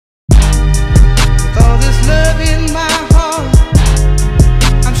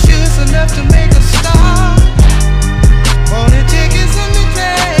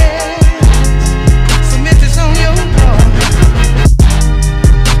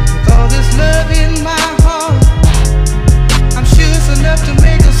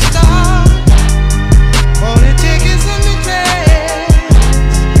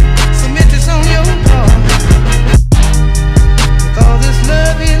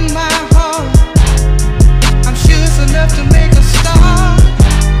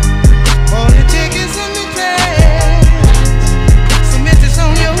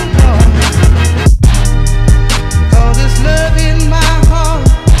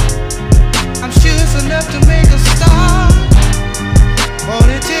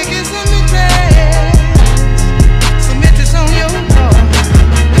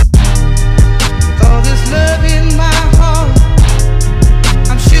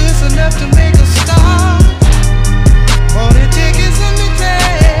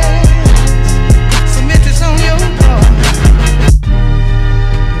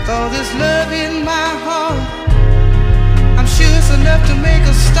enough to make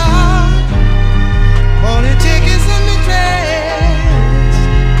a start. All it takes is a necklace.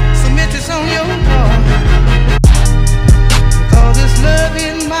 Submit this on your part. With all this love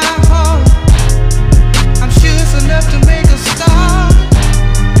in my heart, I'm sure it's enough to make a start.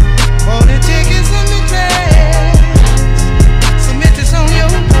 All it takes is a necklace. Submit this on your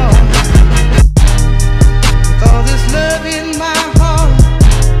part. With all this love in my heart,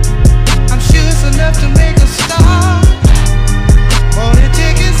 I'm sure it's enough to make a start. All it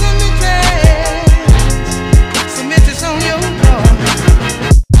takes is a necklace. Submit this on your part.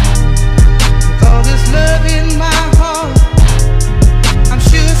 With all this love in my heart, I'm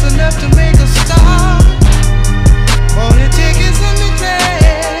sure it's enough to make a start. All it takes is a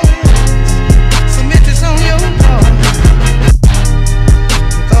necklace. Submit this on your part.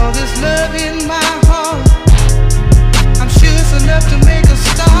 With all this love in my heart, I'm sure it's enough to make a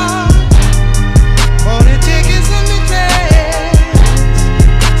start. All it takes is a necklace.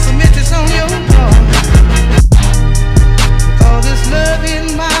 Submit this on your part. With all this love in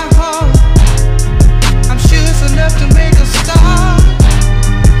my heart, I'm sure it's enough to make a start.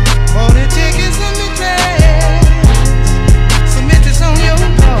 All it takes is a necklace. Submit this on your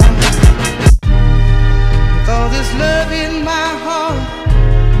part. With all this love in my heart,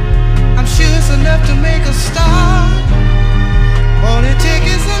 I'm sure it's enough to make a start. All it takes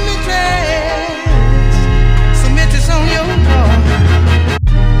is a necklace. Submit this on your part.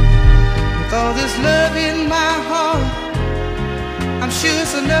 With all this love in my heart, I'm sure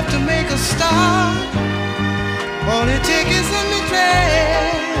it's enough to make a start. All it takes is a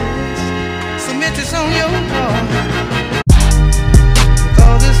necklace. Submit this on your part. With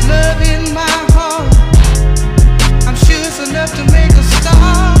all this love in my heart, I'm sure it's enough to make a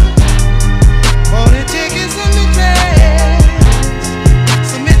start. All it takes is a necklace.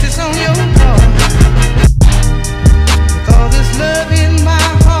 Submit this on your part. With all this love in my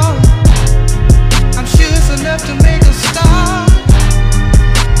heart, I'm sure it's enough to make a start.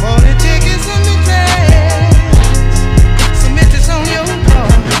 All it takes is a necklace. Submit this on your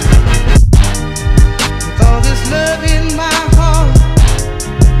part. With all this love in my heart,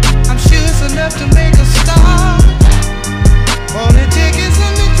 I'm sure it's enough to make a start. All it takes is a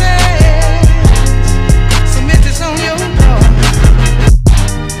necklace. Submit this on your part.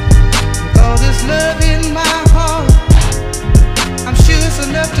 With all this love in my heart, I'm sure it's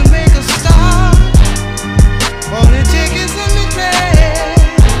enough to make a start. All it takes is a necklace.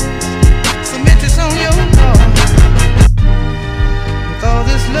 Submit this on your part. With all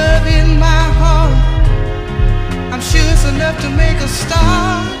this love in my heart, I'm sure it's enough to make a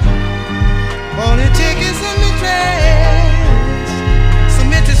start. All it takes is a necklace.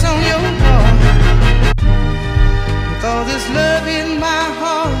 Submit this on your part. With all this love in my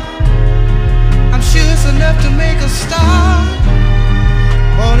heart, I'm sure it's enough to make a start.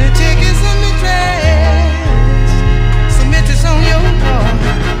 All it takes is a